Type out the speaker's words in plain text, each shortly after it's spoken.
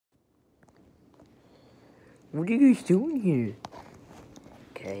What are you guys doing here?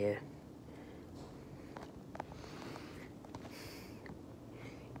 Okay,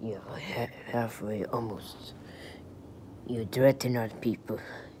 halfway, almost. You threaten our people.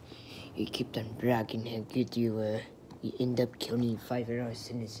 You keep on bragging how good you were. You end up killing 5 of our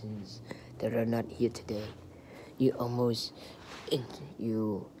citizens that are not here today. You almost,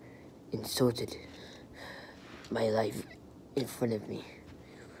 you insulted my life in front of me.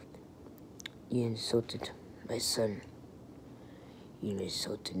 You insulted my son. You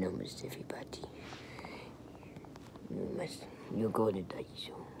insulted almost everybody. You're going to die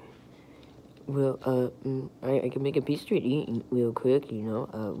soon. Well, I can make a peace treaty real quick, you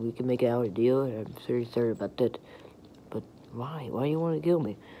know. We can make our deal. I'm very sorry about that. But why? Why you want to kill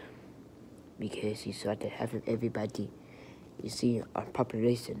me? Because you saw that half of everybody. You see, our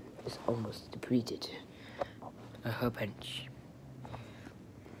population is almost depleted. A whole bunch.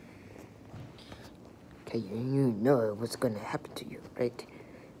 Okay, you know what's gonna happen to you, right?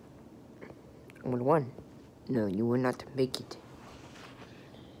 One. No, you will not make it.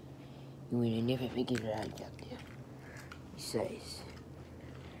 You will never make it right out there. Besides,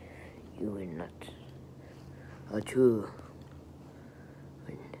 you will not. True.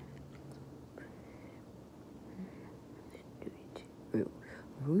 Do it.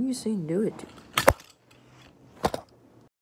 Who are you saying do it?